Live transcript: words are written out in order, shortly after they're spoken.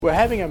We're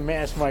having a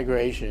mass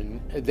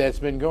migration that's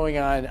been going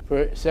on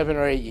for 7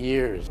 or 8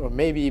 years, or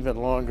maybe even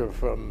longer,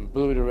 from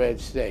blue to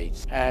red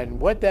states. And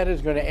what that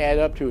is going to add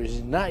up to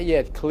is not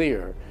yet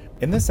clear.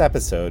 In this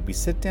episode, we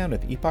sit down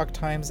with Epoch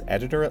Times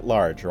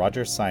editor-at-large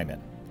Roger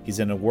Simon. He's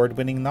an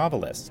award-winning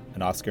novelist,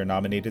 an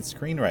Oscar-nominated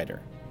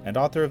screenwriter, and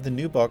author of the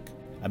new book,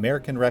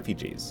 American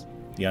Refugees,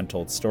 the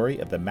Untold Story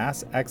of the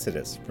Mass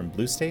Exodus from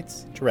Blue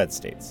States to Red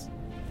States.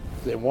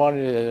 They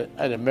wanted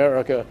an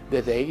America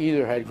that they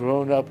either had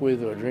grown up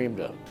with or dreamed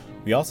of.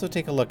 We also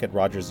take a look at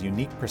Roger's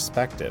unique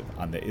perspective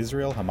on the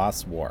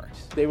Israel-Hamas war.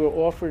 They were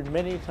offered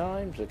many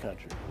times a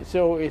country.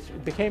 So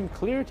it became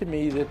clear to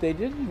me that they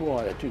didn't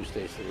want a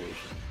two-state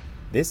solution.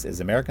 This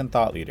is American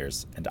Thought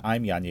Leaders, and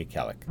I'm Yanya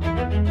Kellick.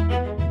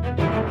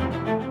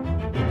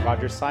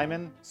 Roger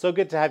Simon, so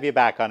good to have you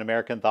back on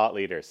American Thought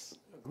Leaders.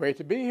 Great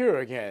to be here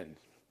again.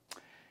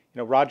 You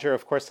know, Roger,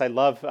 of course, I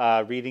love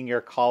reading your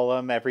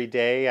column every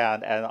day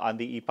on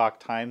the Epoch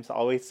Times.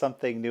 Always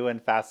something new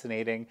and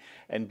fascinating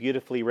and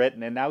beautifully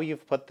written. And now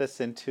you've put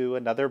this into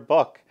another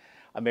book,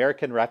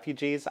 American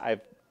Refugees.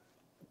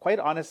 Quite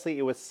honestly,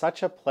 it was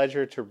such a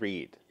pleasure to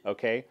read,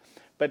 okay?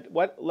 But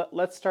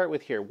let's start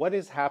with here. What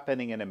is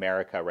happening in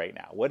America right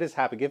now? What is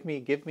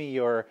happening? Give me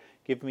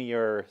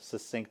your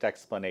succinct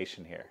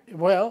explanation here.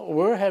 Well,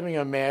 we're having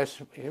a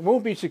mass, it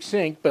won't be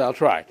succinct, but I'll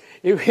try.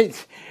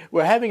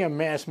 We're having a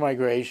mass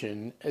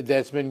migration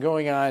that's been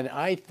going on,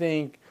 I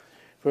think,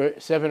 for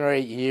 7 or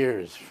 8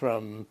 years,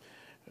 or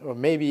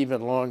maybe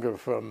even longer,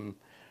 from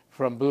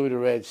blue to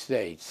red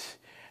states.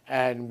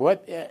 And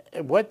what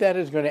that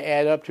is going to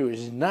add up to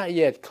is not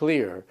yet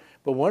clear,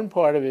 but one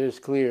part of it is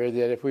clear,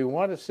 that if we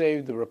want to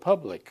save the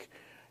Republic,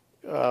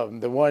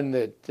 the one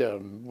that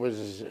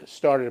was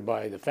started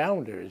by the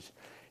founders,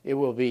 it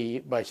will be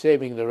by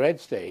saving the red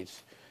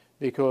states,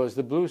 because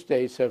the blue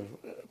states have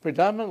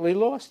predominantly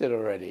lost it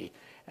already.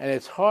 And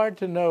it's hard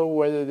to know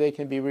whether they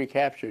can be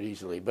recaptured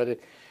easily. But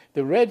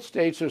the red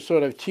states are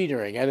sort of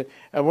teetering. And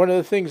one of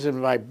the things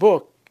in my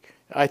book,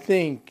 I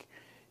think,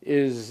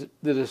 is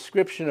the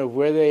description of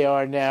where they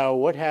are now,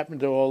 what happened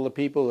to all the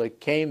people that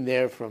came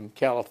there from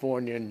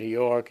California and New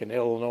York and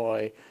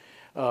Illinois,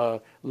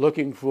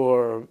 looking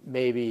for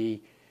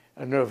maybe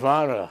a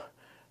nirvana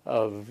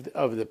of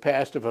the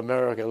past of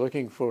America,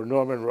 looking for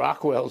Norman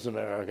Rockwell's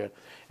America,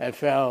 and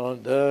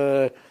found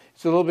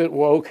it's a little bit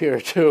woke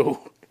here too.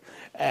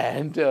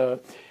 And the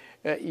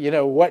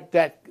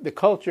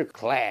culture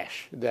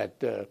clash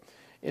that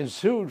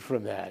ensued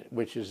from that,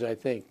 which is, I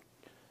think,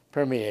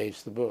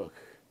 permeates the book.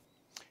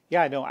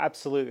 Yeah, no,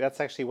 absolutely.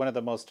 That's actually one of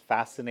the most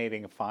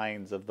fascinating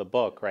finds of the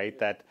book, right?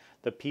 That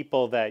the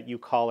people that you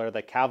call are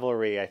the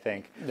cavalry, I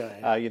think,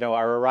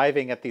 are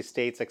arriving at these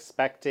states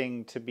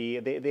expecting to be,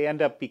 they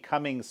end up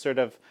becoming sort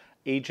of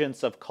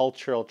agents of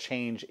cultural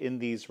change in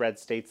these red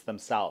states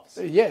themselves.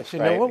 Yes,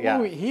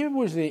 right? Here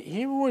was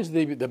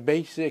the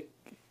basic,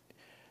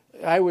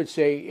 I would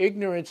say,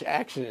 ignorance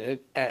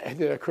accident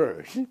that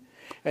occurred.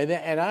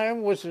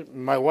 And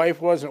my wife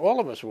wasn't, all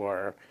of us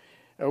were.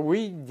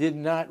 We did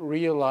not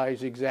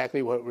realize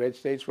exactly what red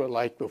states were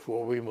like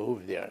before we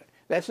moved there.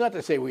 That's not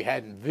to say we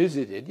hadn't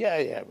visited.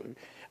 Yeah.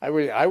 I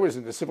was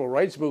in the civil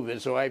rights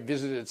movement, so I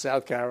visited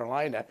South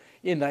Carolina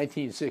in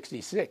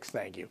 1966,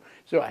 thank you.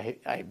 So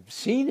I've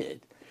seen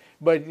it,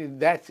 but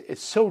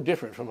it's so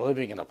different from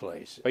living in a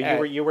place.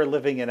 But you were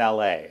living in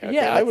L.A. Okay?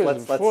 Yeah,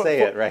 let's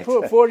say it, right?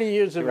 40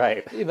 years of,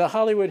 right. In the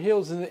Hollywood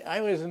Hills, and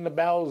I was in the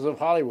bowels of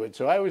Hollywood,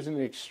 so I was in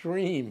an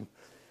extreme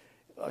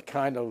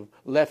kind of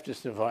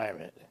leftist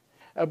environment.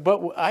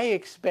 But I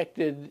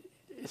expected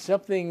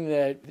something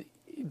that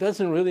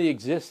doesn't really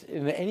exist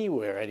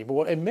anywhere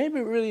anymore, and maybe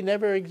it really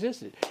never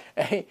existed.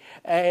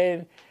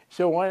 And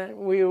so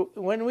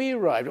when we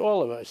arrived,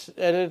 all of us,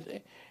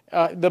 and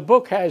the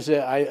book has,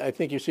 I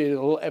think you see a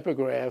little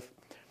epigraph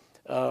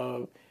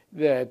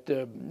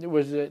that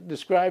was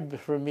described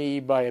for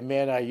me by a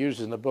man I use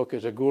in the book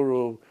as a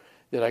guru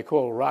that I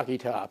call Rocky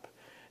Top.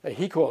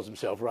 He calls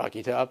himself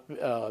Rocky Top.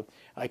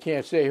 I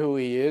can't say who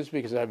he is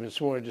because I've been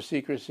sworn to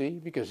secrecy,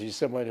 because he's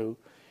someone who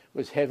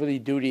was heavily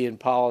duty in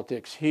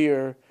politics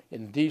here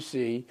in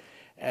D.C.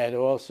 and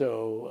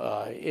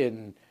also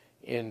in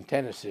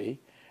Tennessee.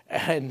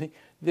 And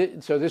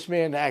so this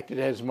man acted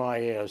as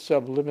my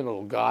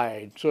subliminal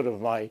guide, sort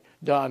of my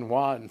Don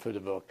Juan for the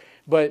book.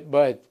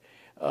 But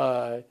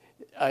I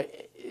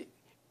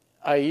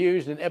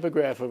used an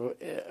epigraph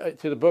to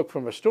the book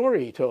from a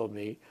story he told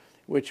me,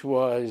 which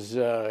was,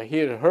 he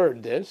had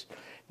heard this,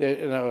 that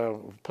in a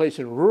place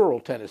in rural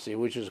Tennessee,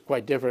 which is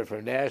quite different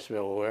from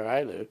Nashville, where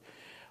I live.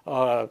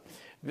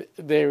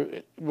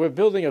 They were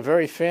building a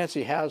very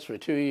fancy house for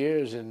 2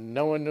 years, and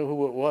no one knew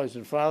who it was.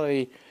 And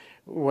finally,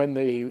 when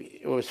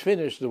it was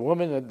finished, the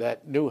woman at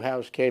that new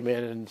house came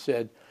in and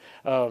said,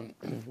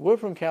 we're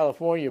from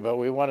California, but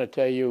we want to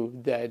tell you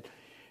that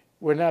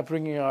we're not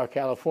bringing our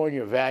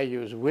California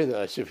values with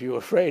us, if you're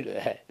afraid of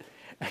that.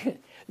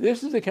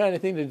 This is the kind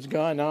of thing that's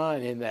gone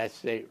on in that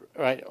state,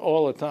 right,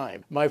 all the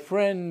time. My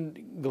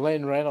friend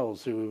Glenn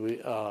Reynolds, who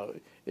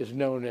is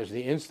known as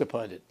the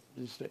Instapundit,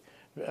 is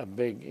a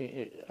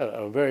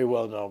very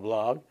well-known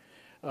blog,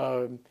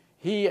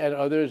 He and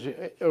others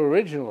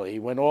originally,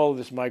 when all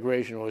this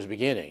migration was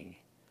beginning,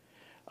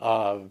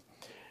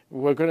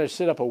 were going to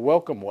set up a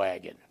welcome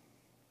wagon.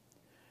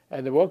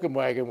 And the welcome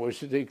wagon was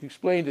to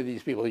explain to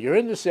these people, you're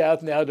in the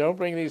South now, don't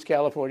bring these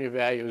California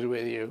values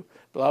with you,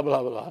 blah,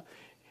 blah, blah.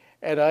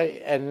 And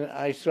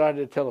I started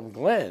to tell them,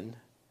 Glenn,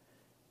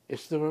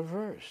 it's the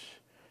reverse.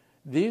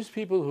 These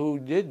people who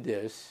did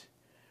this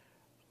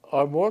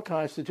are more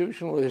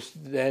constitutionalists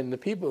than the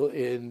people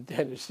in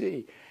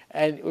Tennessee.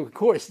 And of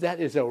course, that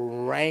is a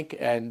rank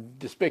and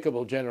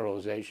despicable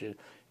generalization.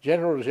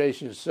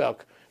 Generalizations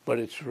suck, but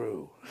it's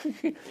true.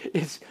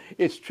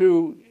 It's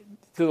true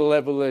to the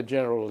level that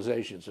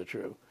generalizations are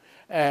true.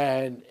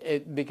 And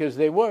because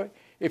they were,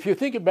 if you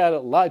think about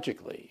it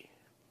logically,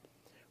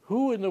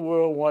 who in the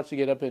world wants to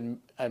get up and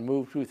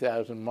move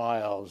 2,000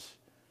 miles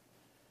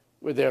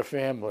with their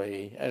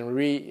family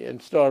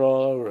and start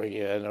all over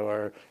again,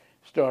 or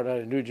start on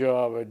a new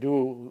job, or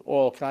do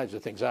all kinds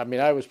of things? I mean,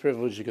 I was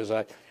privileged because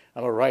I'm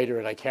a writer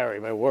and I carry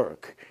my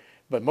work,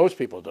 but most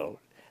people don't.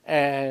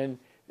 And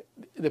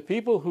the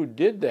people who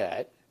did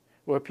that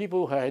were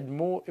people who had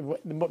more.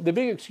 The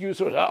big excuse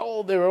was,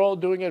 oh, they were all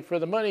doing it for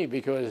the money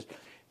because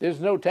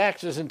there's no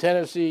taxes in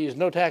Tennessee, there's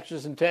no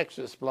taxes in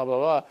Texas, blah, blah,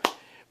 blah.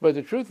 But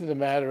the truth of the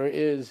matter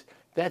is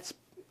that's,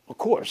 of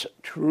course,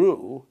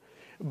 true,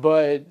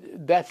 but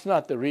that's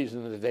not the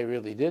reason that they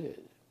really did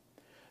it.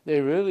 They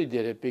really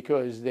did it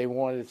because they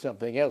wanted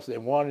something else. They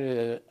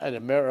wanted an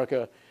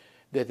America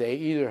that they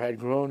either had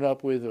grown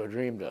up with or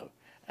dreamed of.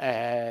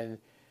 And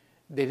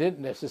they didn't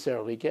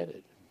necessarily get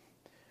it.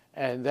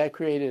 And that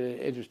created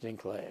an interesting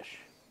clash.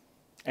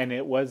 And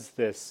it was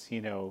this,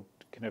 kind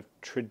of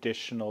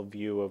traditional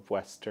view of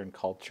Western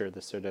culture,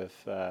 the sort of,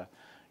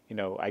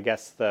 I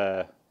guess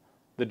the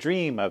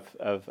dream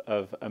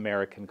of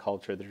American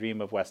culture, the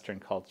dream of Western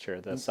culture,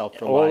 the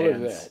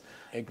self-reliance,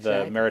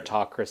 exactly. The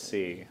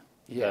meritocracy,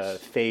 yes. The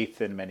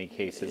faith in many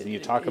cases. And you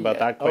talk about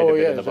that quite a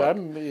bit in the book.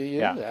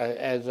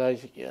 As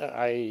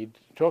I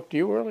talked to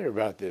you earlier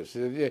about this,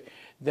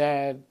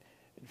 that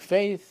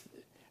faith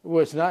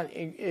was not,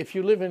 if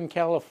you live in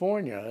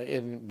California,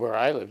 where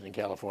I lived in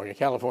California,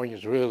 California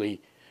is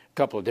really a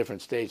couple of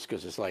different states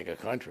because it's like a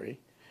country.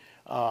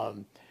 Where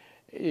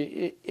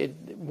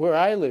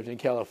I lived in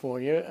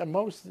California,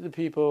 most of the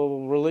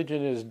people,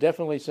 religion is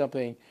definitely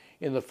something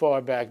in the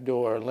far back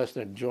door, unless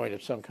they're joined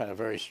of some kind of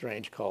very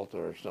strange cult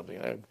or something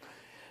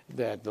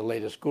that the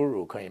latest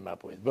guru came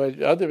up with.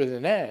 But other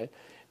than that,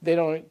 they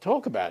don't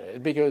talk about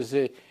it because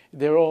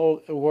they're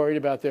all worried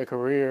about their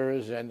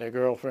careers and their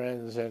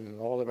girlfriends and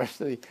all the rest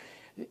of the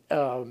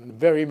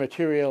very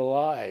material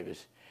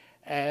lives.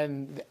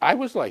 And I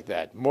was like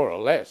that, more or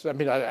less. I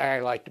mean, I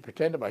like to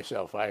pretend to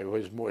myself I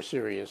was more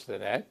serious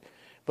than that,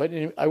 but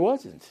I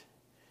wasn't.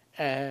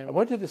 And I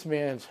went to this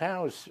man's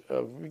house,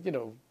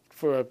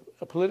 for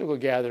a political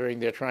gathering.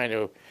 They're trying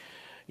to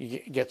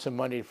get some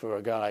money for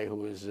a guy who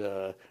was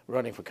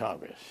running for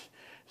Congress.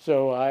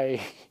 So I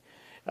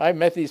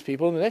met these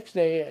people, and the next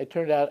day it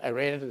turned out I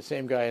ran into the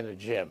same guy in the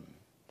gym.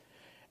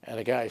 And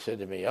the guy said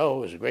to me, oh,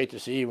 it was great to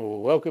see you.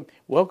 We'll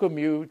welcome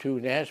you to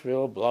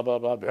Nashville, blah, blah,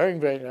 blah. Very,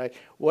 very nice.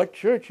 What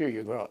church are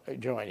you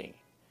joining?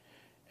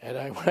 And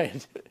I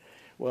went,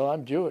 well,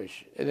 I'm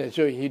Jewish. And then,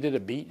 so he did a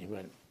beat, and he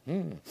went,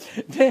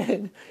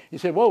 Then he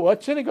said, well,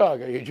 what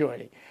synagogue are you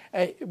joining?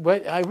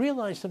 But I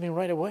realized something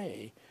right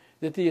away,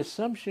 that the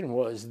assumption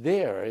was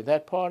there, in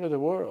that part of the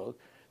world,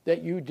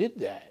 that you did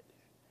that.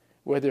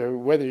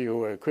 Whether you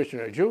were Christian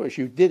or Jewish,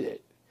 you did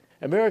it.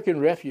 American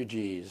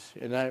refugees,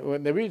 and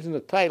the reason the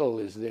title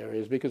is there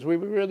is because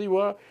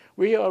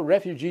we are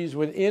refugees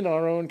within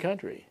our own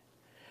country,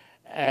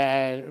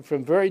 and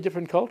from very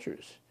different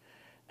cultures.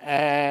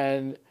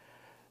 And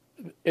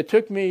it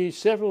took me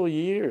several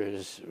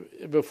years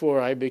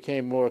before I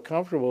became more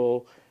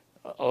comfortable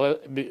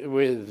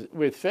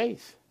with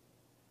faith.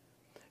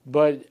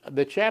 But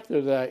the chapter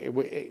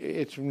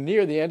it's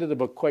near the end of the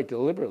book quite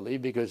deliberately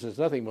because there's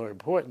nothing more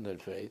important than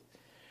faith,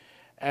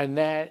 and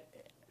that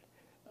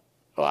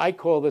I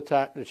call the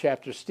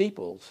chapter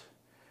Steeples,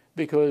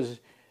 because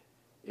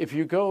if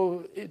you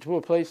go to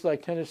a place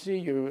like Tennessee,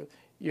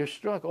 you're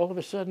struck. All of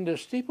a sudden,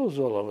 there's steeples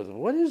all over them.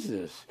 What is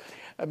this?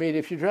 I mean,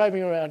 if you're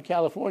driving around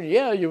California,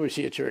 yeah, you would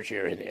see a church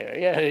here and there.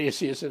 Yeah, you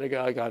see a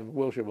synagogue on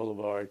Wilshire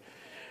Boulevard.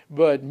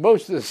 But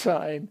most of the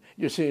time,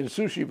 you're seeing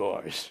sushi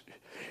bars,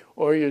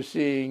 or you're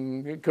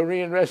seeing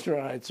Korean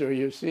restaurants, or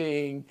you're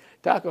seeing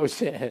taco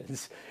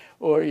stands,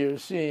 or you're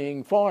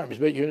seeing farms,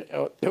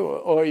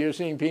 or you're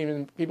seeing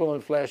people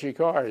in flashy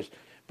cars,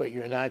 but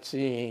you're not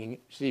seeing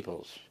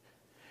steeples.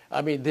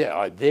 I mean, they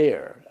are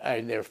there,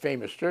 and they're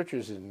famous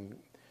churches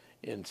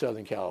in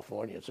Southern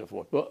California and so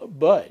forth.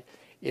 But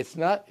it's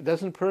not. It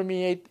doesn't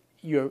permeate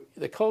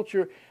the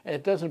culture, and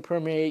it doesn't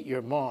permeate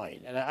your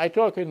mind. And I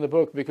talk in the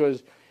book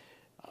because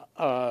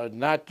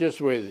not just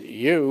with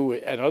you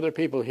and other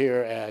people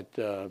here at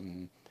the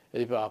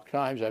Epoch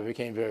Times, I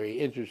became very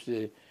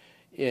interested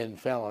in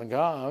Falun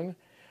Gong.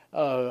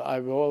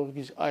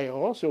 I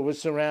also was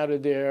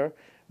surrounded there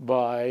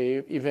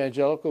by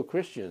evangelical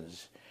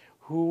Christians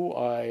who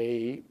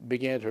I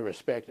began to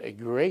respect a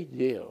great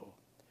deal.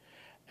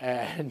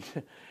 And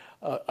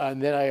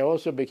then I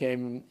also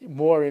became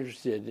more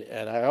interested,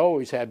 and I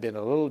always have been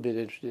a little bit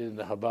interested in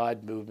the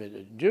Chabad movement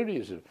in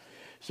Judaism.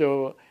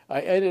 So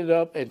I ended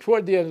up, and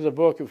toward the end of the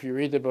book, if you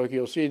read the book,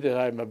 you'll see that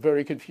I'm a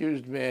very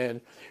confused man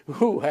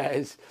who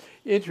has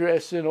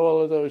interests in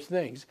all of those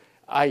things.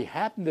 I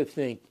happen to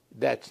think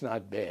that's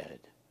not bad.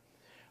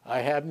 I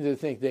happen to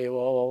think they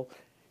all,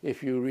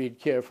 if you read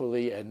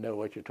carefully and know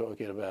what you're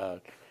talking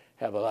about,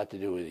 have a lot to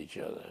do with each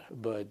other.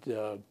 But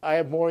I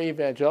have more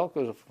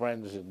evangelical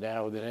friends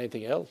now than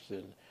anything else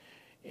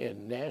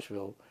in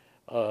Nashville.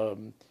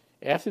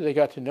 After they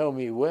got to know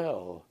me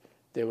well,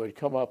 they would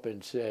come up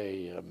and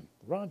say,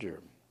 Roger,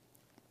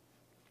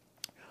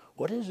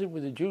 what is it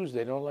with the Jews?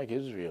 They don't like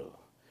Israel.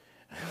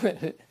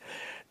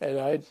 And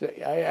I'd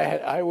say,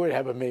 I would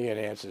have a million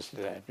answers to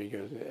that,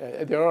 because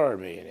there are a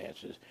million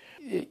answers.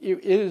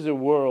 It is a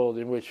world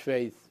in which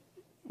faith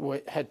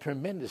had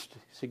tremendous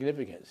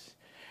significance.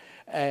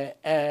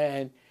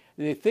 And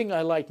the thing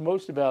I liked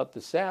most about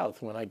the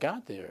South when I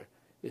got there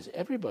is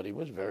everybody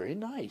was very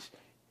nice.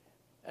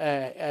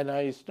 And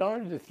I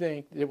started to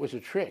think it was a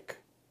trick.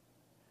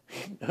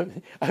 It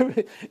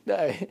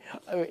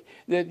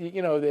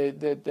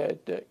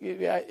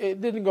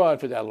didn't go on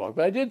for that long,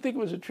 but I did think it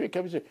was a trick.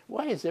 I was like,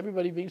 why is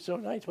everybody being so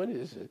nice? What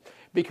is it?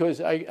 Because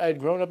I'd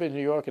grown up in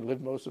New York and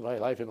lived most of my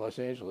life in Los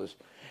Angeles.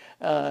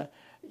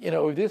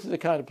 This is the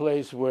kind of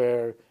place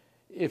where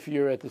if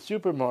you're at the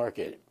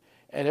supermarket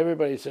and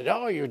everybody said,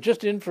 "Oh, you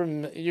just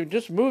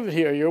moved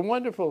here. You're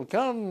wonderful.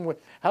 Come.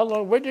 How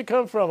long? Where'd you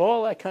come from?"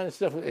 All that kind of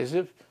stuff, as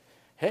if,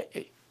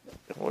 hey,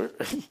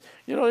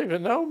 you don't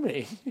even know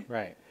me.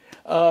 Right.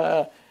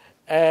 That's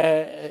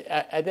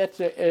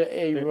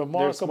a remarkable.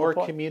 There's more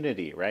part.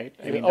 Community, right?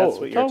 I mean, that's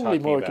what you're totally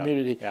talking more about.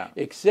 community. Yeah.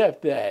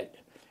 Except that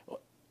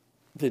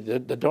the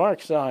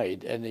dark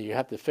side, and that you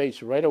have to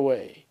face right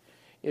away,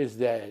 is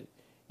that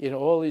in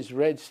all these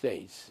red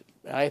states,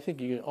 I think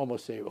you can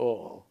almost say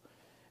all,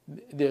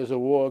 there's a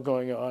war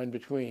going on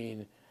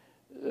between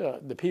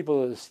the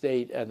people of the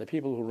state and the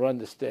people who run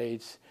the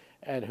states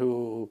and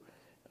who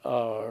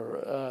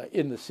are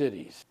in the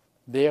cities.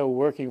 They are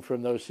working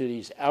from those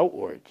cities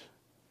outward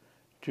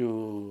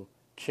to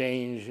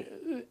change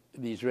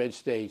these red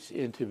states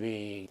into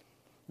being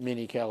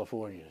mini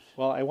Californias.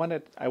 Well, I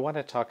want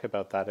to talk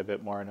about that a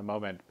bit more in a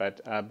moment.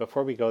 But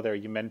before we go there,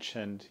 you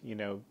mentioned,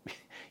 you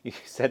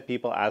said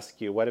people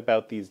ask you, what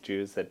about these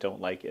Jews that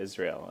don't like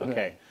Israel?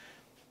 Okay. Right.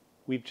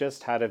 We've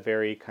just had a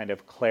very kind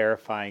of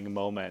clarifying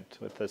moment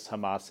with this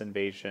Hamas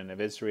invasion of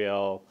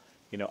Israel,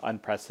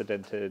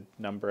 unprecedented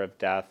number of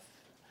deaths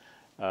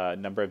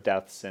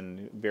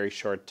in very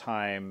short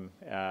time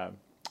of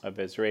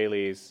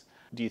Israelis.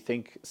 Do you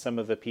think some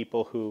of the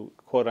people who,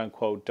 quote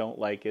unquote, don't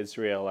like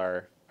Israel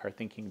are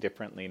thinking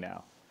differently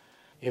now?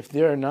 If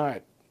they're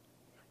not,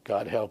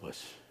 God help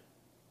us.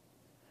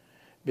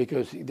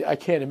 Because I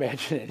can't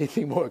imagine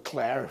anything more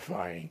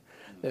clarifying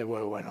than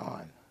what went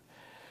on.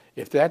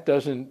 If that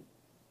doesn't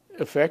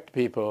affect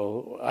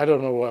people, I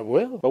don't know what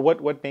will. But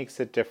what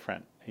makes it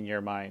different in your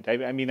mind? Right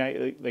now,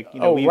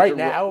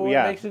 what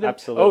makes it different?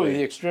 Absolutely.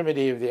 The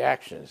extremity of the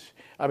actions.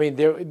 I mean,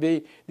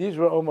 these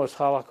were almost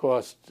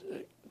Holocaust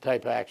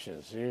type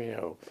actions.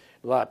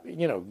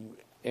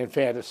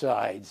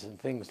 Infanticides and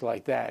things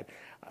like that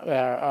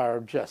are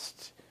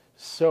just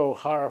so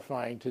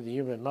horrifying to the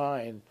human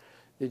mind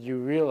that you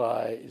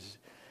realize,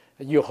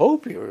 and you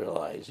hope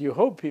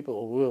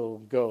people will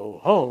go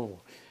home.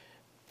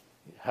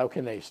 How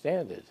can they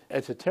stand it?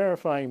 It's a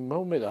terrifying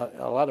moment in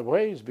a lot of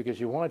ways, because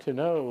you want to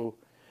know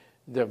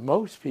that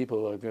most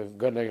people are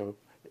going to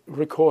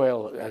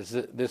recoil as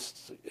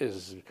this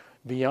is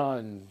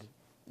beyond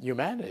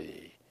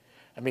humanity.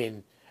 I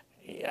mean,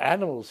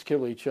 animals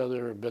kill each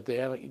other, but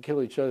they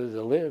kill each other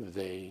to live.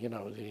 They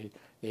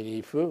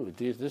need food.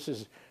 This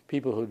is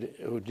people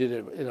who did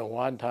it in a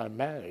wanton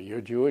manner.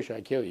 You're Jewish,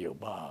 I kill you,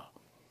 bah.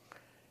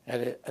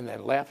 And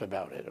then laugh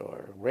about it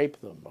or rape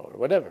them or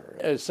whatever.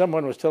 As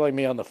someone was telling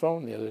me on the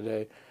phone the other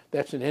day,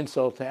 that's an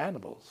insult to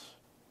animals.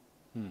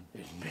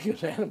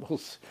 Because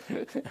animals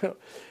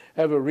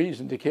have a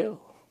reason to kill.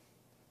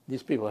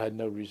 These people had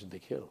no reason to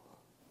kill.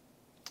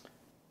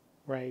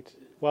 Right.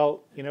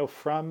 Well,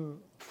 from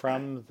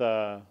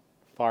the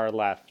far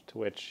left,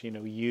 which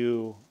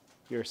you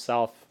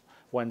yourself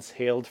once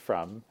hailed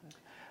from,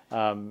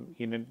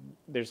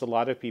 there's a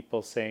lot of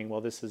people saying,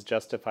 well, this is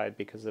justified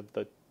because of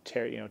the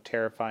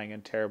terrifying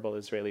and terrible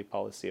Israeli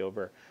policy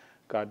over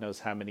God knows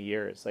how many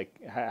years.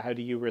 Like, how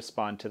do you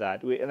respond to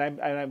that? And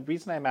the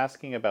reason I'm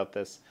asking about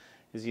this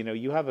is,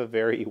 you have a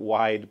very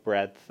wide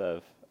breadth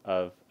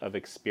of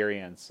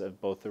experience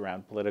of both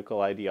around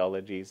political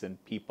ideologies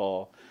and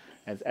people,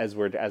 as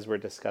we're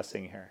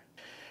discussing here.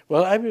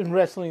 Well, I've been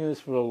wrestling this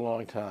for a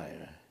long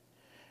time,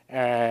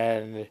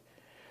 and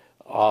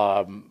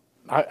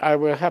I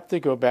will have to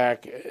go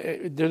back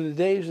to the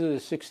days of the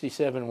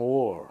 '67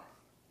 war,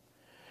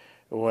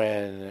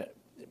 when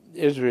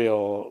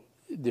Israel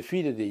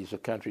defeated these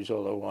countries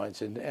all at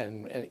once and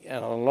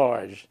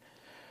enlarged.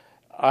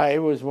 I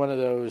was one of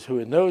those who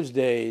in those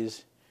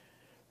days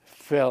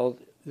felt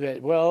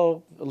that,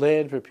 well,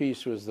 land for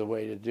peace was the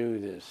way to do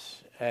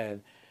this.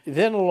 And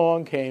then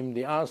along came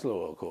the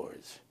Oslo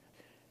Accords.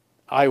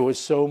 I was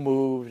so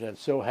moved and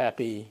so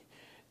happy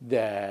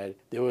that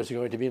there was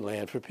going to be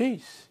land for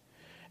peace.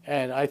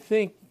 And I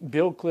think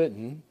Bill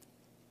Clinton,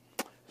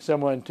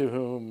 someone to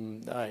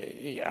whom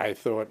I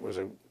thought was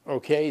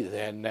okay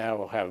then,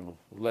 now have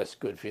less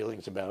good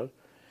feelings about,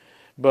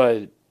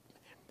 but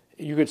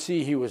you could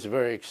see he was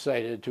very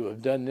excited to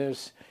have done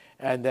this,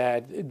 and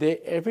that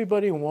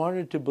everybody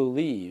wanted to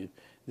believe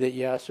that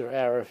Yasser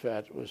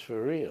Arafat was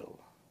for real.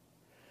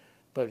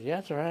 But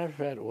Yasser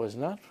Arafat was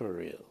not for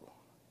real.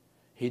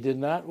 He did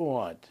not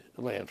want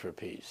land for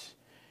peace.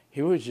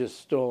 He was just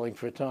stalling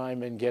for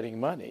time and getting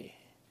money.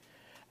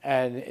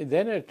 And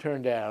then it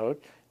turned out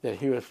that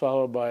he was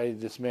followed by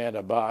this man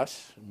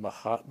Abbas,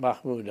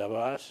 Mahmoud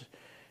Abbas,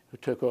 who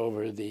took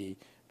over the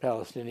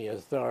Palestinian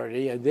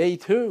Authority, and they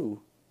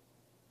too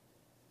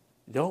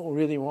don't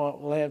really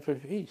want land for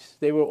peace.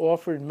 They were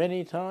offered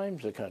many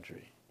times the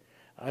country,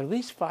 at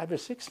least 5 or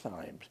 6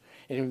 times.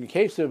 And in the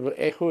case of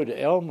Ehud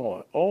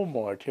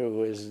Olmert,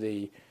 who is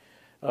the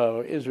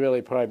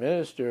Israeli prime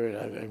minister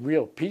and a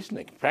real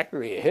peacenik,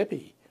 practically a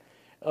hippie,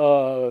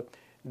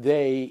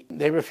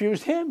 they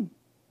refused him.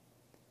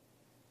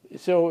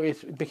 So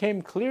it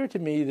became clear to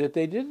me that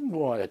they didn't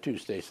want a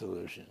two-state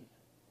solution.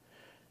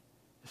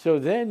 So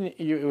then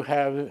you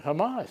have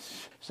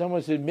Hamas.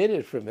 Someone's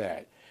admitted from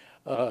that.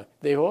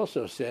 They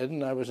also said,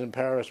 and I was in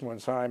Paris one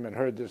time and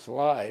heard this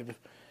live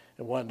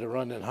and wanted to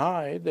run and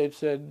hide, they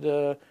said,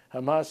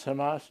 Hamas,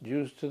 Hamas,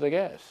 Jews to the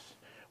gas.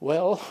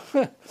 Well,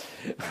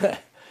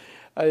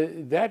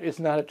 that is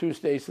not a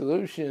two-state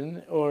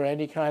solution or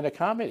any kind of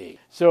comedy.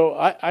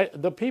 So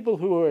the people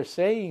who are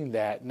saying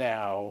that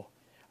now,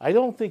 I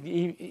don't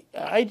think,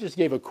 I just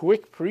gave a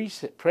quick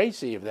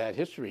précis of that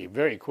history,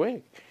 very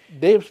quick.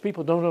 Those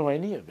people don't know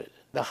any of it.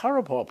 The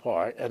horrible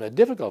part and the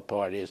difficult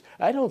part is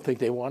I don't think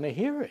they want to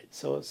hear it.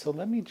 So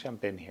let me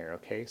jump in here,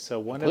 okay? So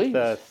one Please. of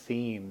the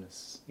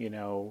themes,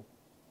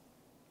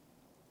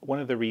 one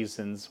of the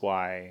reasons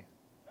why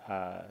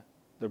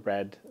the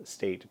red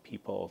state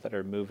people that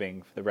are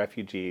moving, the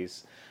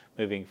refugees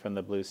moving from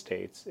the blue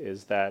states,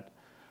 is that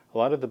a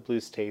lot of the blue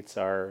states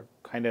are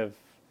kind of,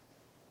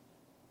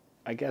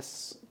 I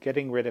guess,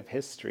 getting rid of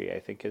history. I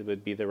think it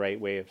would be the right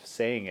way of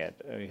saying it.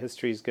 I mean,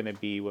 history is going to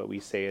be what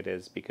we say it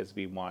is because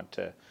we want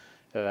to,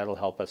 that'll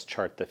help us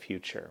chart the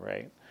future,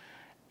 right?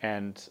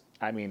 And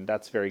I mean,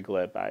 that's very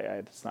glib.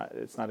 It's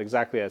not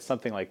exactly that,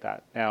 something like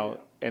that. Now,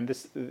 and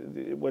this,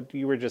 what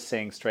you were just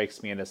saying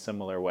strikes me in a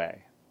similar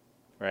way,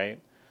 right?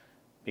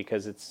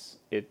 Because it's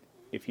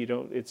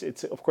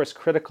of course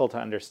critical to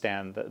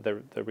understand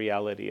the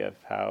reality of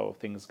how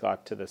things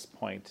got to this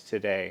point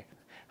today.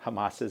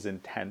 Hamas's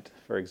intent,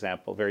 for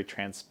example, very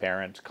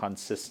transparent,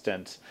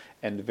 consistent,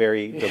 and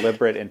very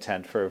deliberate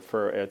intent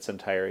for its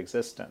entire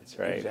existence,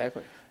 right?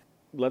 Exactly.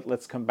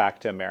 Let's come back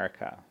to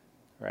America,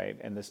 right?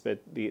 And this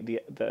bit,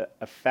 the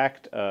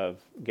effect of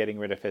getting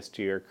rid of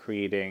history or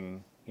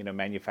creating,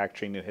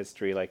 manufacturing new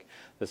history, like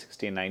the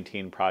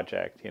 1619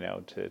 Project,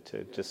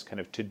 to just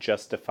kind of to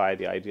justify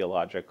the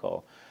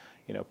ideological,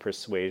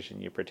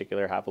 persuasion you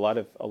particularly have. A lot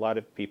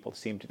of people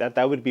seem to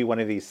that would be one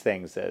of these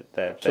things that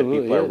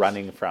people are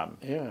running from,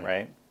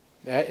 right?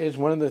 That is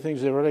one of the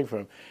things they're running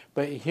from.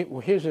 But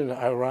here's an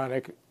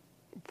ironic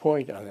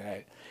point on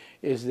that,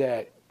 is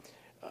that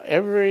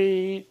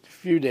every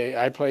few days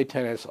I play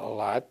tennis a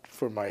lot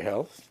for my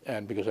health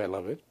and because I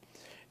love it.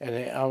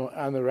 And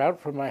on the route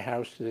from my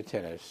house to the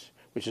tennis,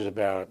 which is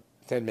about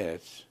 10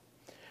 minutes,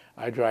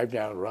 I drive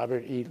down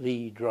Robert E.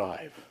 Lee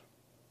Drive.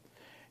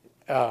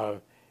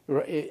 And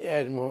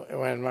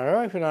when my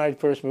wife and I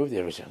first moved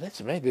there, we said,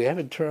 "That's amazing. They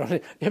haven't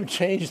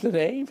changed the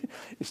name.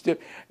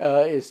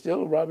 It's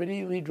still Robert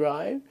E. Lee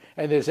Drive,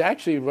 and there's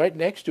actually right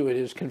next to it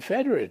is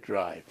Confederate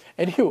Drive.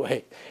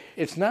 Anyway,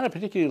 it's not a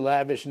particularly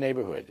lavish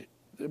neighborhood,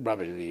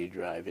 Robert E. Lee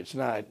Drive. It's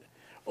not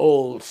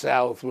Old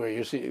South where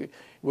you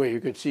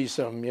could see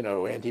some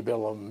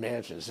antebellum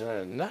mansions.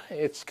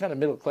 It's kind of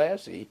middle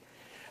classy,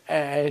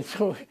 and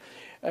so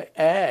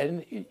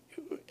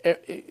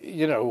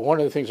one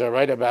of the things I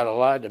write about a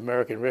lot in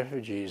American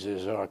Refugees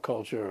is our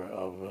culture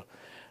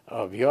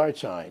of yard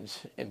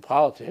signs in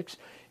politics.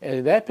 And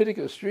in that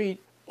particular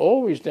street,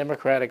 always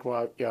Democratic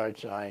yard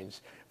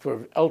signs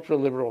for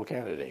ultra-liberal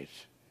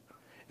candidates.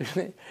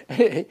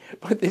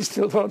 But they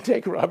still don't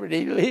take Robert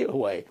E. Lee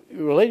away.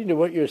 Relating to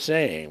what you're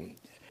saying,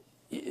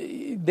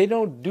 they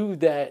don't do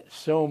that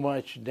so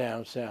much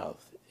down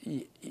south.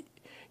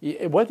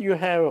 What you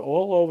have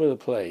all over the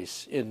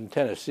place in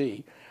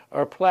Tennessee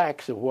are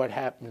plaques of what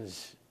happened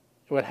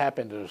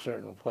at a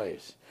certain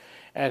place.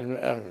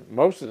 And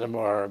most of them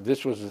are,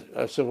 this was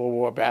a Civil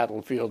War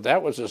battlefield,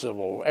 that was a Civil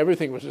War,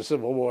 everything was a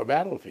Civil War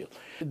battlefield.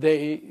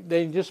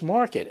 They just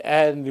mark it.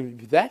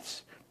 And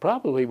that's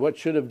probably what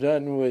should have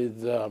done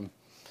with,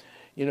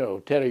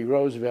 Teddy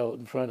Roosevelt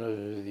in front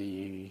of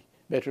the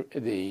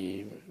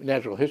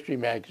Natural History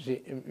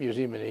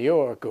Museum in New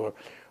York, or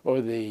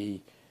the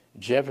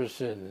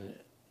Jefferson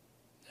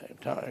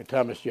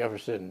Thomas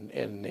Jefferson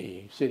in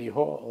the City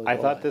Hall. I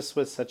thought this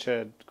was such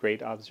a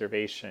great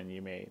observation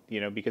you made,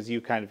 because you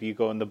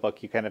go in the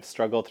book, you kind of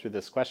struggle through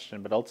this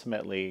question, but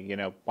ultimately,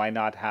 why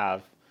not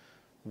have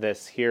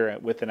this here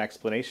with an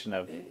explanation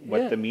of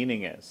what the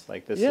meaning is?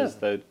 Like this is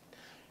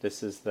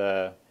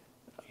the,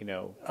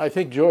 I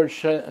think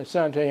George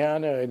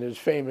Santayana in his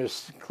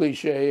famous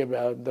cliche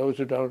about those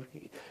who don't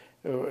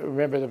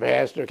remember the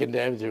past are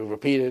condemned to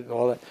repeat it and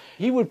all that,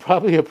 he would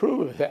probably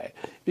approve of that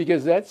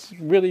because that's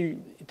really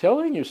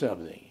telling you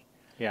something.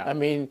 Yeah. I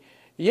mean,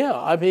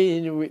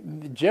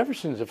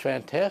 Jefferson's a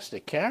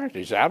fantastic character.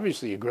 He's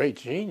obviously a great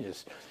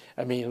genius.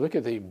 I mean, look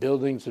at the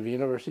buildings of the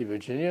University of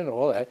Virginia and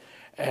all that.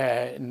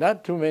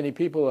 Not too many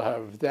people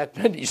have that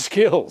many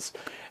skills.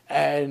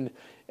 And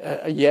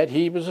yet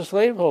he was a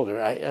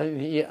slaveholder.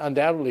 He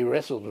undoubtedly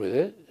wrestled with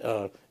it,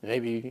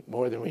 maybe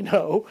more than we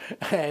know.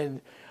 And,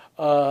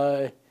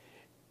 they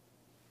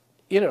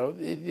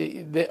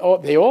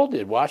all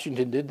did.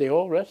 Washington did. They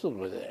all wrestled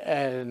with it.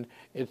 And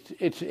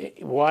it's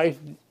why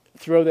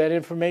throw that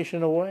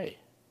information away?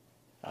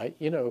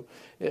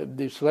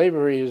 The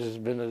slavery has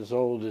been as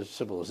old as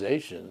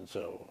civilization,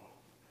 so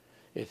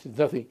it's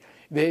nothing.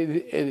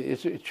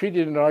 It's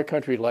treated in our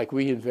country like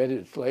we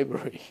invented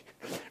slavery,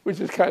 which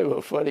is kind of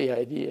a funny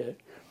idea.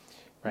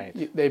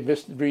 Right. They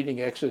missed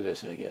reading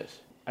Exodus, I guess.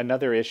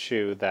 Another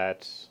issue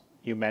that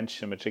you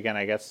mentioned, which again,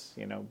 I guess,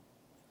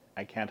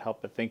 I can't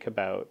help but think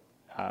about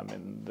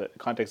in the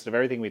context of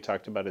everything we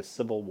talked about, is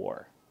civil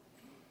war.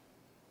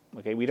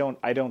 Okay,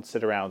 I don't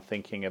sit around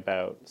thinking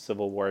about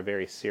civil war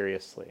very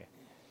seriously,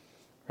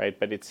 right?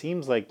 But it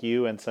seems like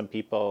you and some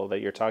people that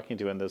you're talking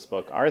to in this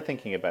book are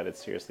thinking about it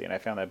seriously, and I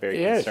found that very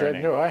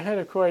concerning. Yes, I had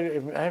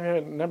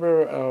a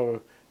number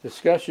of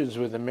discussions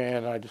with the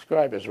man I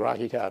describe as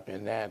Rocky Top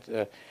in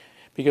that,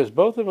 because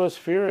both of us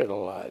fear it a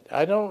lot.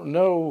 I don't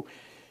know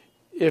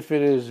if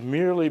it is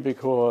merely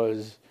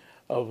because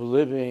of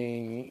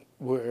living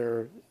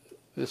where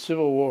the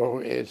Civil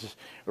War is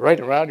right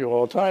around you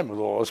all the time with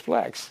all those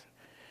plaques.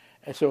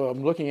 And so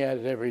I'm looking at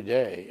it every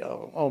day,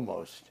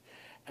 almost.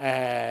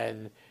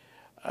 And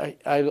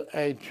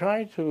I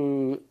try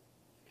to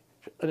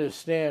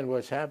understand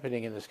what's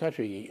happening in this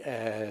country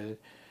and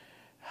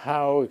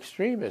how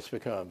extreme it's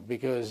become,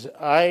 because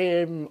I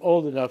am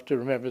old enough to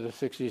remember the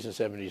 60s and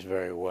 70s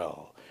very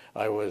well.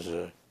 I was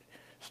a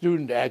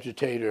student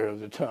agitator of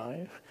the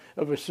time,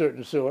 of a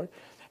certain sort.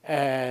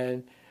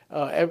 And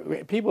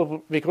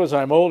people, because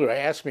I'm older,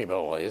 ask me,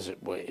 well, is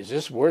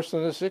this worse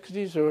than the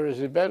 60s or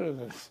is it better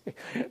than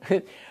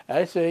the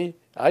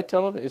I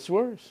tell them it's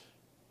worse.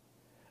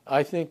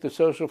 I think the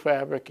social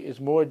fabric is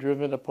more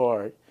driven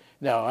apart.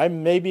 Now, I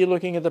may be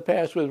looking at the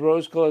past with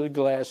rose-colored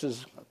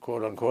glasses,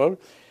 quote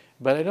unquote,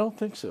 but I don't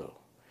think so.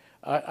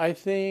 I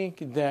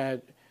think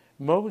that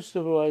most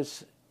of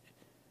us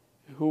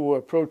who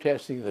are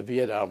protesting the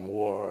Vietnam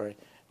War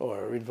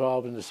or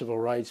involved in the civil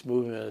rights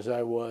movement, as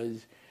I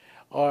was,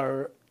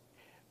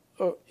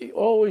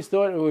 always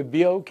thought it would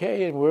be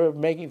okay and we're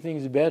making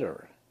things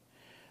better.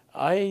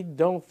 I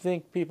don't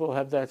think people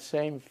have that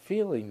same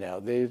feeling now.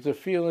 There's a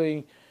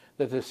feeling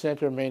that the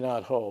center may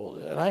not hold.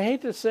 And I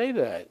hate to say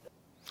that.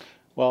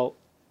 Well,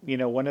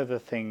 one of the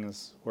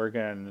things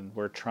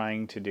we're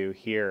trying to do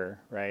here,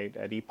 right,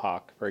 at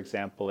Epoch, for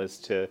example, is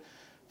to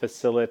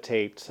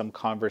facilitate some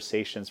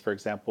conversations, for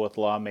example, with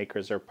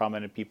lawmakers or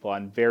prominent people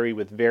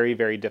with very,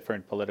 very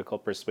different political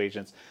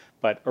persuasions,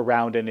 but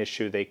around an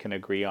issue they can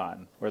agree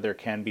on, where there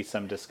can be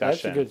some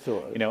discussion. That's a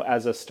good thought.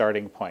 As a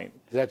starting point.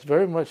 That's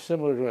very much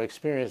similar to an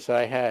experience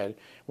I had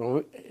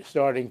when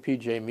starting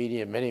PJ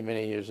Media many,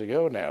 many years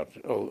ago now,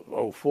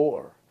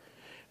 2004.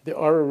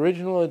 Our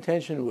original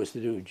intention was to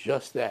do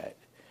just that.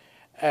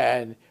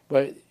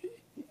 But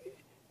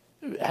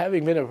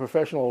having been a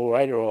professional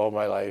writer all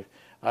my life,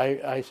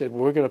 I said,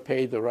 we're going to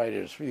pay the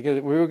writers,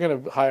 because we were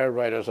going to hire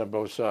writers on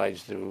both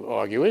sides to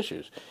argue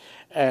issues.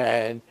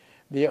 And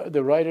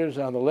the writers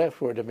on the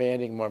left were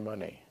demanding more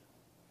money,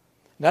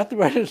 not the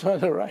writers on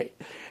the right.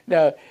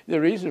 Now,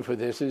 the reason for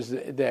this is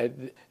that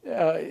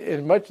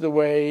in much the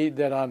way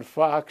that on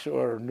Fox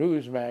or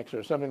Newsmax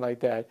or something like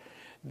that,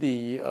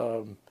 the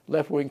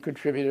left-wing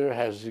contributor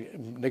has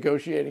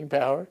negotiating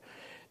power,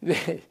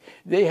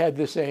 they had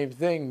the same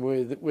thing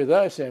with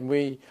us, and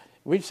we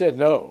said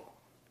no.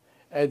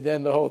 And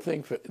then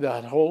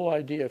that whole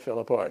idea fell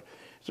apart.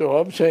 So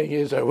all I'm saying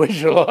is I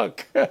wish you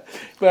luck. But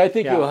I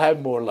think you'll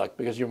have more luck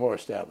because you're more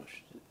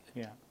established.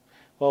 Yeah.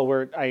 Well,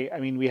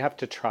 we have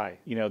to try.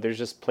 There's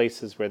just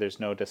places where there's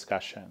no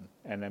discussion.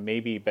 And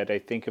then but I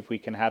think if we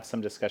can have some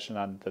discussion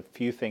on the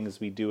few things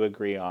we do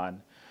agree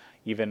on,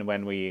 even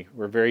when we're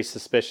very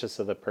suspicious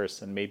of the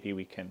person, maybe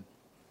we can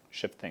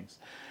shift things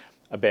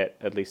a bit,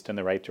 at least in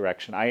the right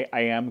direction. I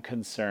am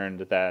concerned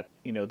that,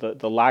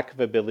 the lack of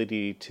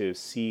ability to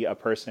see a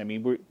person. I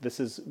mean, we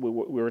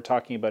were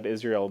talking about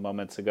Israel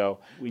moments ago.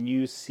 When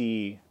you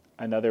see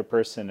another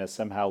person as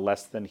somehow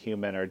less than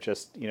human or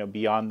just,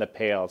 beyond the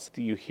pale. So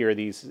you hear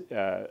these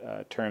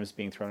terms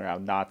being thrown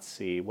around,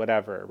 Nazi,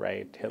 whatever,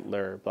 right?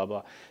 Hitler, blah,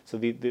 blah. So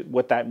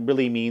what that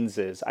really means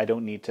is, I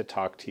don't need to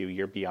talk to you.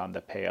 You're beyond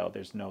the pale.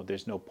 There's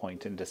no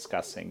point in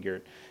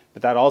discussing.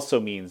 But that also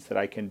means that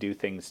I can do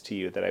things to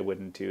you that I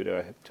wouldn't do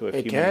to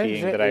a human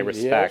being that I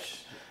respect.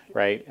 Yes.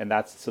 Right, and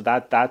that's to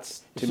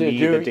me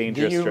the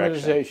dangerous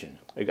direction.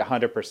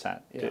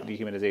 100%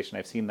 dehumanization.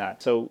 I've seen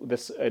that. So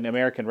in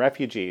American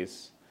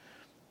refugees,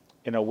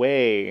 in a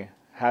way,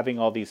 having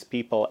all these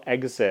people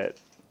exit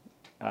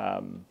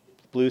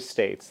blue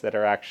states that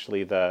are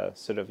actually the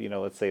sort of,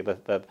 let's say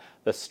the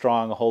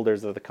strong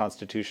holders of the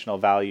constitutional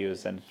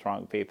values and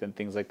strong faith and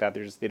things like that.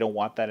 They don't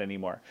want that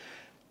anymore.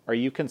 Are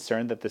you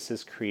concerned that this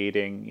is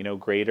creating,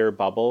 greater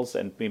bubbles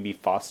and maybe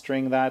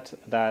fostering that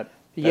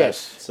yes.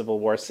 Civil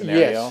War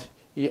scenario? Yes.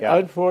 Yeah.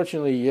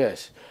 Unfortunately,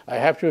 yes. I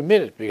have to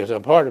admit it because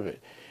I'm part of it.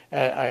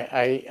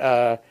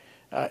 I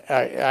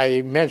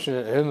mentioned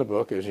it in the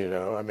book, as you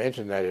know. I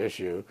mentioned that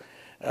issue.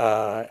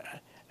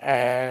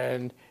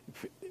 And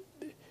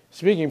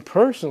speaking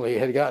personally,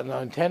 it had gotten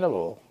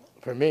untenable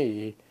for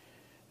me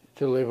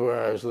to live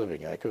where I was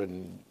living. I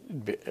couldn't,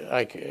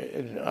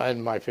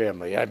 and my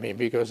family. I mean,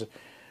 because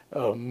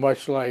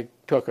much like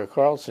Tucker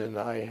Carlson,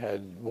 I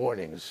had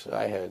warnings.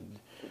 I had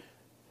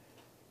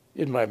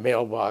in my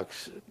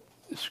mailbox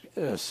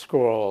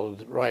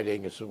scrawled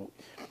writings,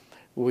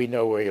 "We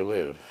know where you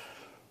live."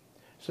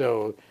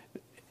 So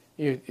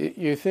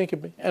you think,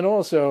 and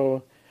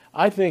also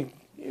I think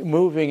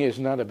moving is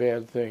not a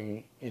bad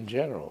thing in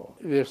general.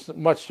 There's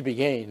much to be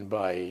gained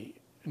by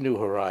new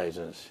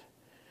horizons.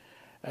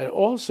 And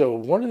also,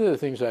 one of the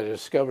things I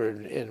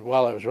discovered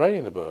while I was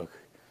writing the book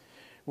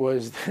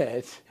was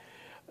that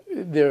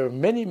there are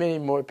many, many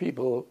more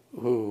people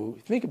who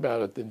think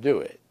about it than do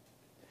it.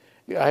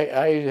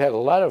 I had a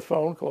lot of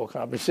phone call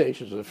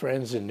conversations with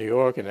friends in New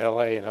York and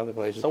L.A. and other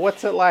places. So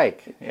what's it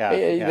like?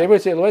 They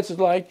would say, what's it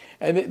like?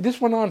 And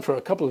this went on for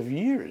a couple of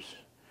years.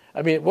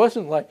 I mean, it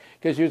wasn't like,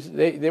 because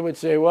they would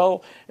say,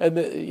 well, and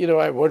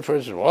one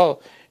person said,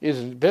 well, is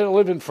it better to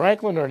live in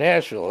Franklin or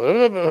Nashville?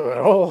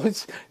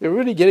 They're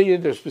really getting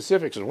into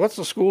specifics. And what's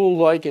the school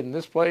like in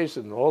this place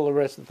and all the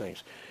rest of the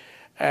things.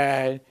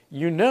 And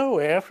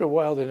after a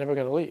while, they're never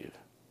going to leave.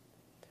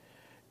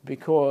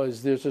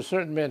 Because there's a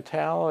certain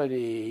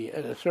mentality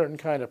and a certain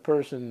kind of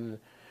person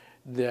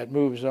that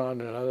moves on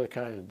and another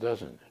kind that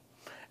doesn't.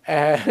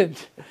 And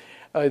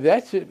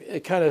that's a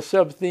kind of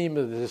sub-theme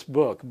of this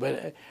book.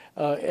 But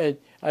I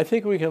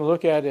think we can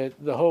look at it,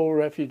 the whole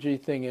refugee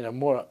thing, in a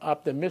more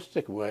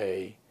optimistic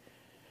way.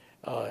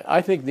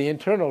 I think the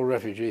internal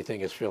refugee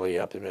thing is fairly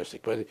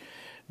optimistic.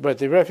 But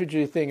the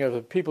refugee thing of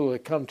the people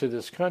that come to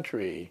this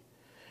country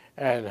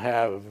and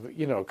have,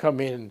 come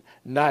in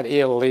not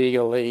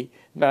illegally,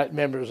 not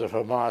members of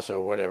Hamas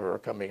or whatever are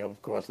coming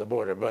across the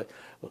border, but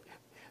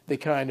the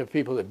kind of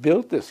people that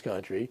built this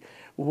country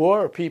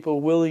were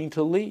people willing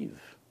to leave.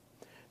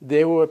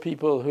 They were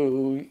people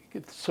who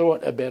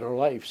sought a better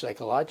life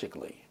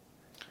psychologically.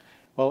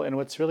 Well, and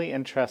what's really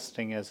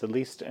interesting is, at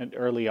least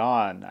early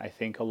on, I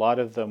think a lot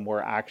of them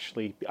were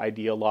actually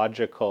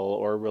ideological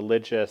or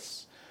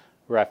religious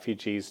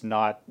refugees,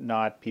 not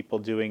people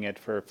doing it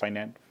for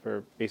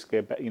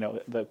basically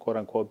the quote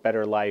unquote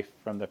better life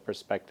from the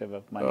perspective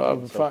of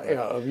money.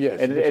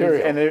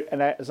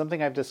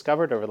 Something I've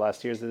discovered over the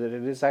last years is that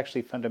it is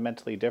actually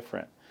fundamentally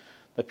different.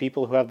 The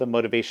people who have the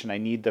motivation, I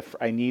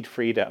need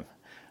freedom,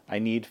 I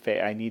need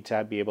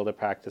to be able to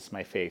practice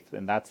my faith,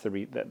 and that's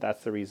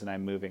the reason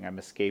I'm moving, I'm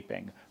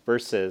escaping,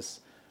 versus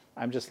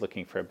I'm just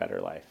looking for a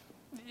better life.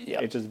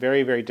 Yep. It's just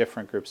very, very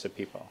different groups of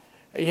people.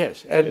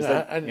 Yes,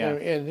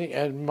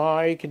 and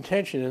my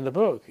contention in the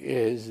book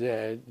is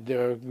that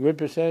there are a good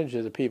percentage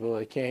of the people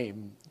that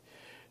came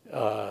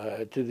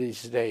to these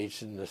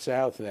states in the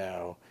South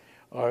now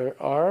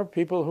are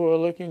people who are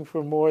looking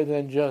for more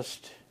than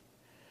just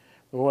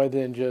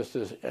an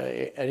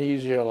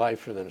easier life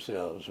for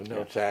themselves, with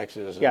no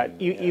taxes. Yeah,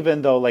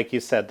 even though, like you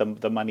said,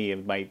 the money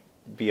might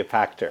be a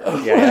factor.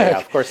 Yeah,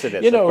 of course it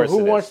is.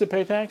 Who wants to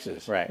pay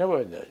taxes? Right. No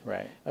one does.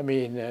 Right. I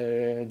mean,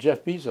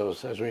 Jeff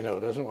Bezos, as we know,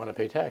 doesn't want to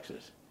pay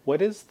taxes.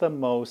 What is the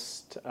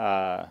most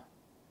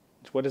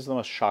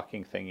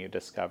shocking thing you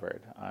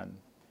discovered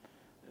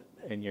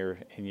in your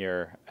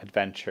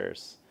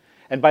adventures?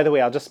 And by the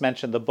way, I'll just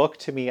mention the book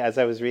to me as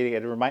I was reading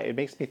it. It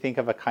makes me think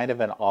of a kind of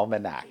an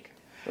almanac.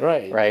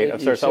 Right,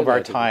 of sorts of our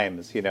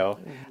times,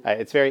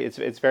 It's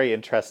very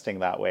interesting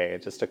that way.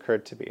 It just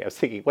occurred to me. I was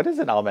thinking, what is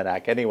an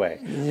almanac anyway?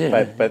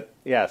 Yeah. But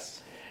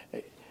yes.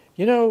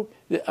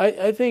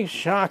 I think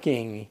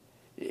shocking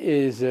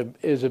is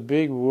a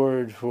big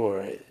word for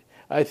it.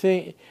 I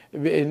think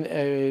what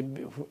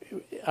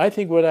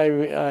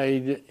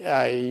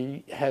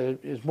I had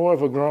is more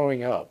of a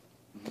growing up,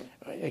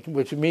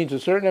 which means a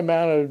certain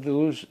amount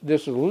of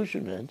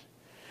disillusionment,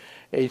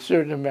 a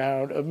certain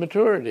amount of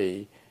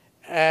maturity.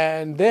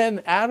 And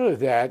then out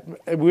of that,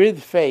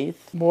 with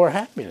faith, more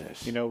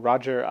happiness.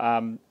 Roger,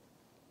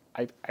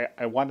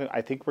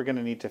 I think we're going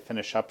to need to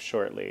finish up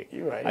shortly.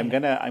 You're right. I'm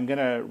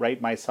gonna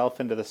write myself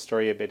into the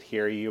story a bit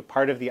here. You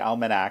part of the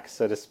almanac,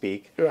 so to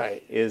speak.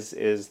 Right. Is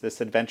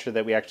this adventure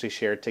that we actually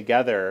shared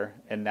together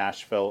in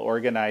Nashville,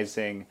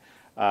 organizing,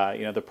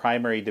 the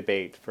primary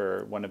debate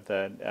for one of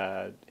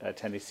the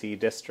Tennessee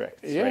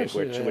districts, Yes,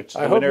 right? Which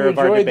I the hope winner you of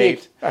our enjoyed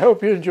debate. I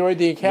hope you enjoyed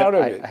the account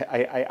of it.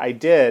 I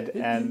did,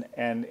 and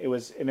it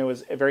was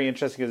very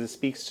interesting because it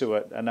speaks to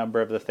a number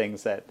of the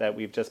things that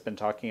we've just been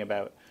talking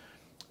about.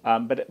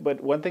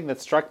 But one thing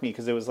that struck me,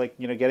 because it was like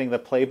getting the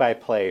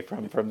play-by-play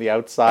from the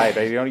outside.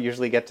 I don't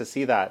usually get to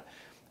see that.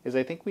 Is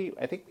I think we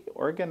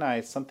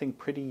organized something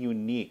pretty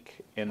unique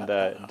in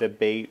the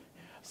debate.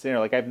 So,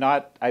 like I've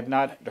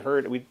not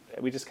heard. We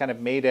just kind of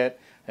made it.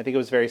 I think it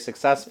was very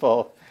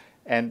successful,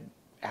 and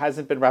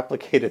hasn't been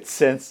replicated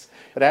since.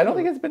 But I don't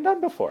think it's been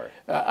done before.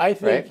 I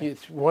think right?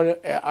 it's one.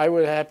 I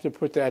would have to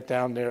put that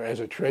down there as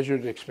a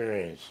treasured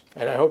experience,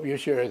 and I hope you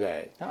share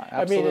that. Oh,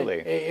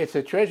 absolutely. I mean, it's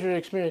a treasured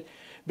experience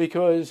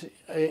because,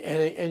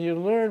 and you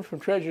learn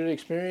from treasured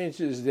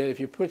experiences that if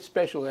you put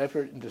special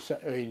effort into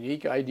a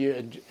unique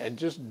idea and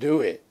just do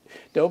it,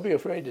 don't be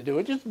afraid to do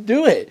it. Just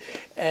do it.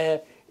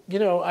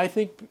 I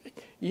think,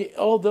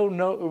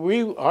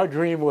 although our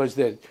dream was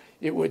that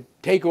it would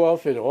take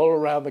off and all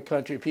around the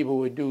country people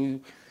would do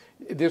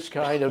this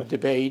kind of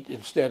debate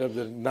instead of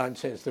the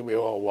nonsense that we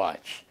all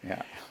watch.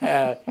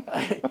 Yeah.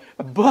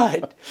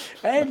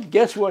 And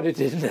guess what? It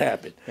didn't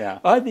happen. Yeah.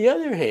 On the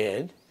other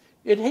hand,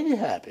 it did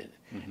happen.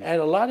 Mm-hmm.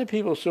 And a lot of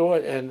people saw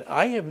it, and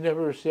I have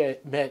never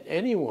met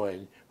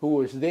anyone who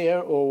was there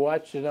or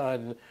watched it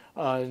on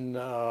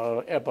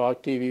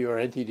Epoch TV or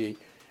NTD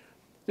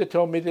that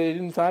told me they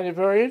didn't find it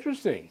very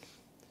interesting.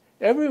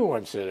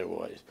 Everyone said it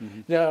was.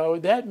 Mm-hmm. Now,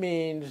 that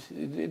means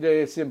that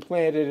it's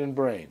implanted in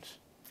brains.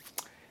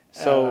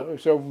 So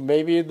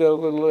maybe the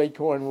little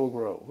acorn will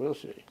grow. We'll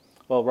see.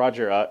 Well,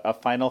 Roger, a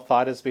final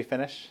thought as we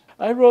finish?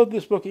 I wrote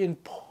this book in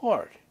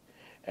part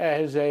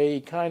as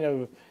a kind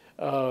of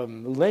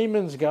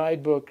layman's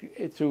guidebook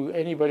to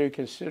anybody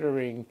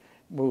considering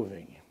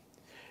moving.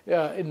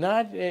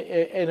 Not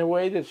in a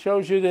way that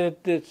shows you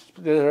that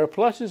there are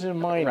pluses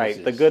and minuses.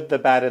 Right, the good, the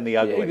bad, and the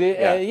ugly.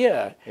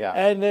 Yeah.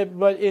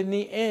 But in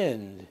the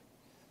end,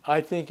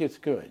 I think it's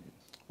good.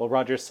 Well,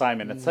 Roger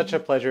Simon, it's such a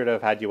pleasure to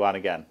have had you on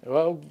again.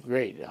 Well,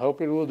 great. I hope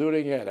we'll do it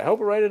again. I hope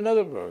we'll write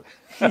another book.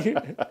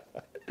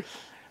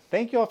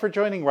 Thank you all for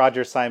joining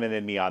Roger Simon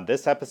and me on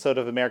this episode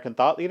of American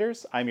Thought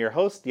Leaders. I'm your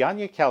host,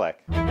 Yanya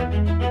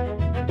Kellek.